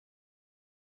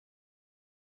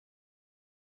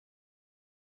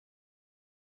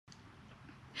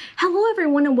Hello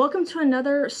everyone and welcome to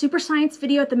another Super Science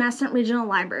video at the Massillon Regional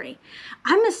Library.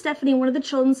 I'm Miss Stephanie, one of the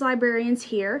children's librarians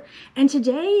here, and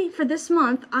today for this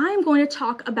month I'm going to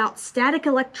talk about static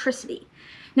electricity.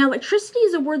 Now electricity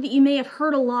is a word that you may have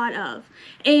heard a lot of,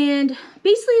 and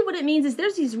basically what it means is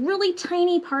there's these really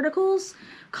tiny particles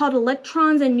called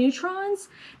electrons and neutrons,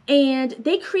 and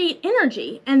they create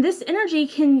energy, and this energy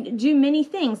can do many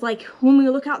things. Like when we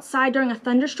look outside during a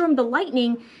thunderstorm, the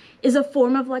lightning is a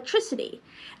form of electricity.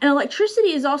 And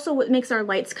electricity is also what makes our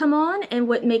lights come on and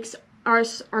what makes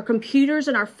our computers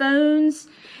and our phones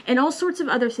and all sorts of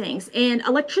other things. And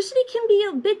electricity can be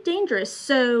a bit dangerous,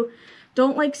 so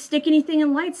don't stick anything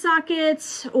in light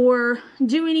sockets or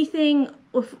do anything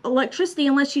with electricity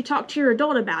unless you talk to your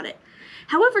adult about it.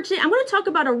 However, today I'm going to talk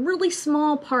about a really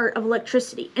small part of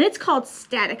electricity, and it's called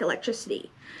static electricity.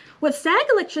 What static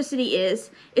electricity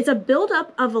is, it's a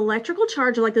buildup of electrical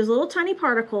charge, like those little tiny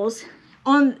particles,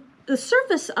 on the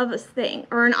surface of a thing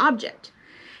or an object.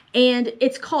 And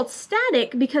it's called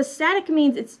static because static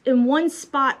means it's in one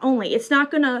spot only. It's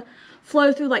not going to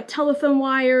flow through like telephone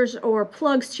wires or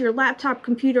plugs to your laptop,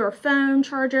 computer, or phone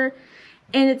charger.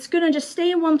 And it's going to just stay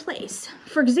in one place.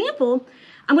 For example,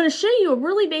 I'm going to show you a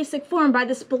really basic form by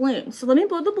this balloon. So let me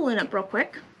blow the balloon up real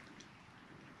quick.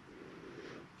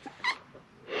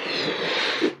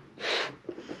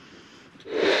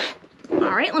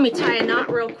 All right, let me tie a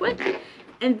knot real quick.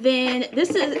 And then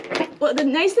the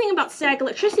nice thing about static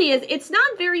electricity is it's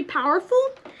not very powerful.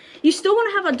 You still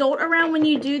want to have an adult around when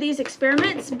you do these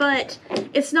experiments, but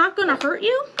it's not going to hurt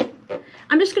you.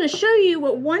 I'm just going to show you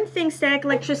what one thing static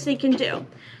electricity can do.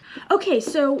 Okay,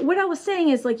 so what I was saying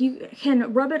is you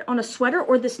can rub it on a sweater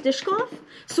or this dishcloth.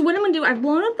 So what I'm going to do, I've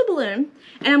blown up the balloon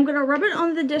and I'm going to rub it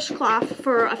on the dishcloth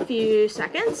for a few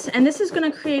seconds, and this is going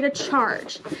to create a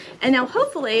charge. And now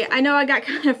hopefully, I know I got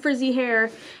kind of frizzy hair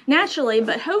naturally,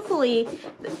 but hopefully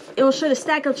it will show the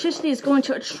static electricity is going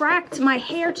to attract my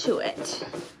hair to it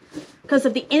because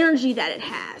of the energy that it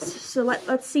has. So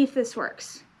let's see if this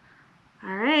works.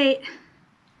 All right,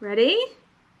 ready?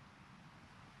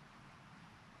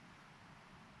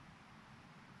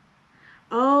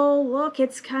 Oh, look,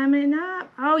 it's coming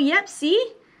up. Oh, yep,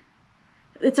 see?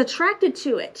 It's attracted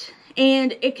to it.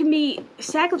 And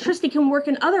static electricity can work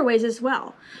in other ways as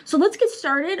well. So let's get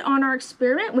started on our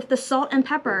experiment with the salt and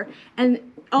pepper. And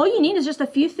all you need is just a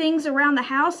few things around the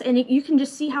house, and you can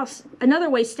just see how another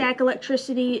way static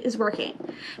electricity is working.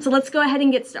 So let's go ahead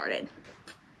and get started.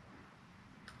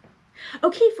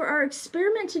 Okay, for our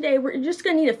experiment today, we're just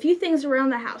going to need a few things around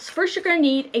the house. First, you're going to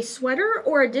need a sweater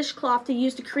or a dishcloth to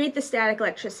use to create the static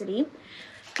electricity.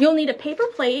 You'll need a paper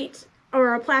plate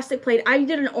or a plastic plate. I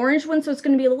did an orange one, so it's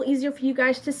going to be a little easier for you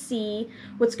guys to see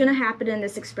what's going to happen in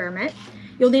this experiment.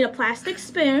 You'll need a plastic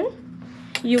spoon.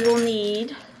 You will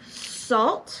need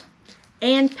salt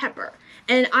and pepper.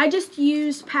 And I just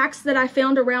used packs that I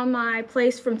found around my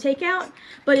place from takeout,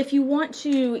 but if you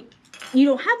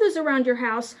don't have those around your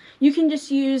house, you can just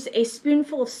use a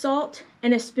spoonful of salt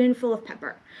and a spoonful of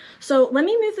pepper. So let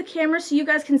me move the camera so you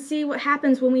guys can see what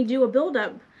happens when we do a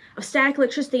buildup of static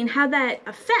electricity and how that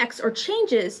affects or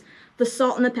changes the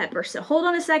salt and the pepper. So hold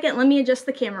on a second, let me adjust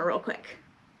the camera real quick.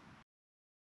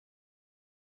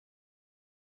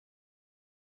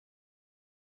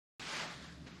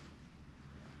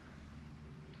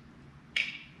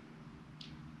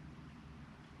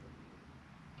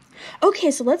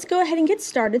 Okay, so let's go ahead and get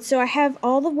started. So I have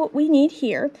all of what we need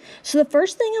here. So the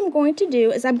first thing I'm going to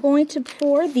do is I'm going to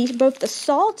pour both the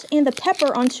salt and the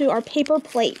pepper onto our paper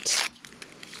plate.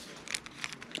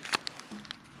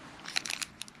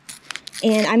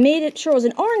 And I made sure it was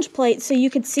an orange plate so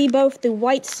you could see both the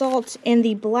white salt and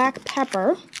the black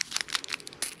pepper.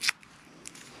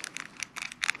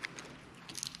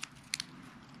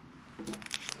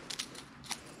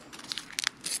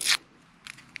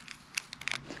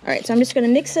 Alright, so I'm just going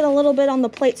to mix it a little bit on the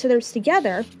plate so they're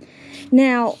together.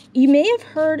 Now, you may have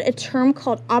heard a term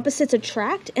called opposites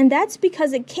attract, and that's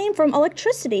because it came from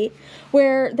electricity,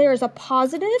 where there is a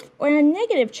positive or a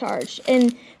negative charge,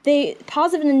 and the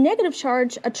positive and the negative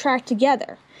charge attract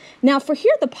together. Now, for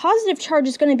here, the positive charge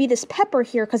is going to be this pepper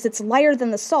here because it's lighter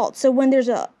than the salt. So when there's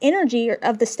an energy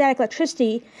of the static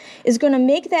electricity, is going to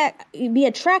make that be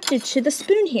attracted to the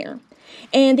spoon here.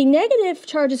 And the negative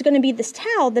charge is going to be this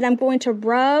towel that I'm going to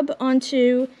rub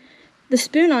onto the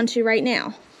spoon onto right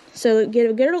now. So get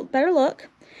a better look.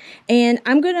 And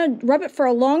I'm going to rub it for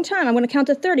a long time. I'm going to count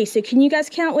to 30. So can you guys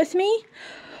count with me?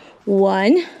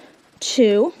 1,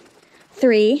 2,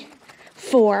 3,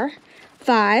 4,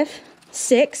 5,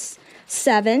 6,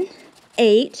 7,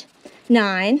 8,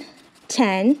 9,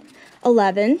 10,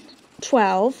 11,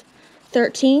 12,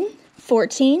 13,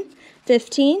 14,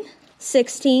 15,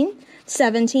 16,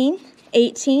 17,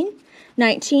 18,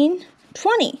 19,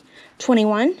 20,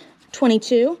 21,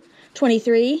 22,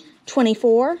 23,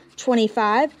 24,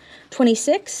 25,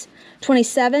 26,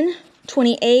 27,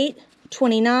 28,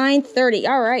 29, 30.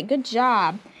 All right, good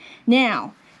job.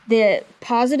 Now, the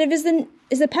positive is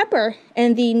the pepper,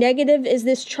 and the negative is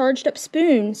this charged up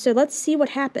spoon. So let's see what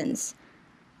happens.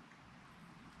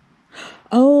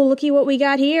 Oh, looky what we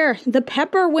got here. The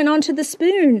pepper went onto the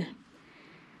spoon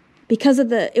because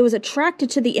of it was attracted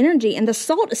to the energy, and the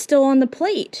salt is still on the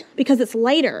plate because it's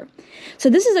lighter. So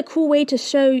this is a cool way to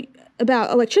show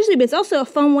about electricity, but it's also a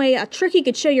fun way, a trick you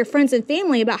could show your friends and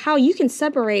family about how you can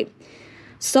separate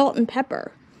salt and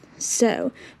pepper.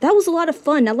 So that was a lot of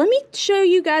fun. Now let me show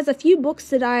you guys a few books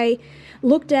that I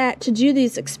looked at to do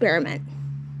this experiment.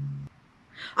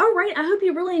 All right, I hope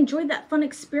you really enjoyed that fun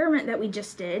experiment that we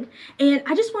just did. And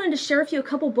I just wanted to share with you a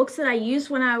couple books that I used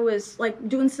when I was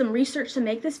doing some research to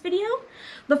make this video.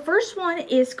 The first one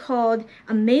is called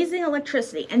Amazing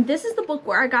Electricity. And this is the book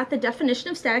where I got the definition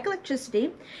of static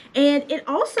electricity. And it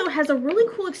also has a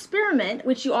really cool experiment,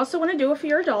 which you also want to do if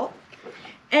you're an adult.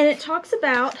 And it talks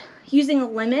about using a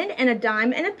lemon and a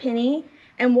dime and a penny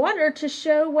and water to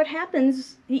show what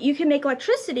happens. You can make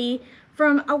electricity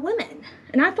from a lemon.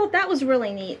 And I thought that was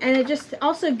really neat. And it just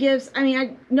also gives,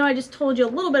 I know I just told you a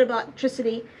little bit about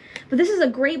electricity, but this is a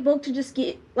great book to just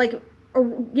get,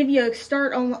 or give you a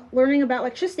start on learning about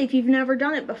electricity if you've never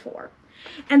done it before.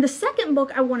 And the second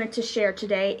book I wanted to share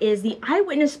today is the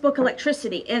Eyewitness Book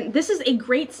Electricity. And this is a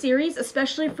great series,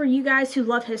 especially for you guys who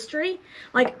love history.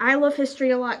 I love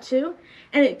history a lot too.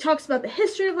 And it talks about the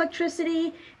history of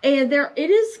electricity, and it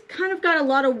is kind of got a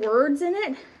lot of words in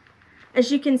it,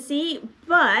 as you can see,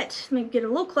 but let me get a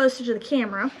little closer to the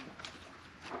camera.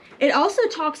 It also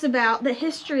talks about the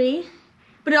history,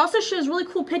 but it also shows really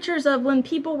cool pictures of when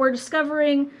people were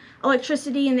discovering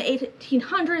electricity in the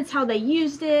 1800s, how they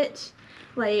used it,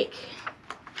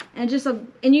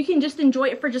 and you can just enjoy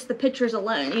it for just the pictures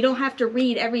alone. You don't have to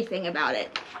read everything about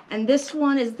it. And this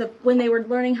one is when they were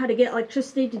learning how to get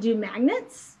electricity to do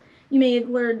magnets. You may have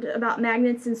learned about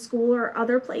magnets in school or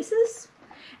other places.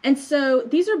 And so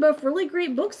these are both really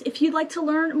great books if you'd like to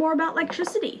learn more about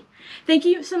electricity. Thank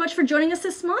you so much for joining us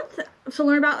this month to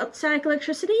learn about static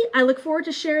electricity. I look forward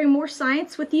to sharing more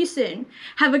science with you soon.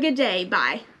 Have a good day.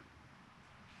 Bye.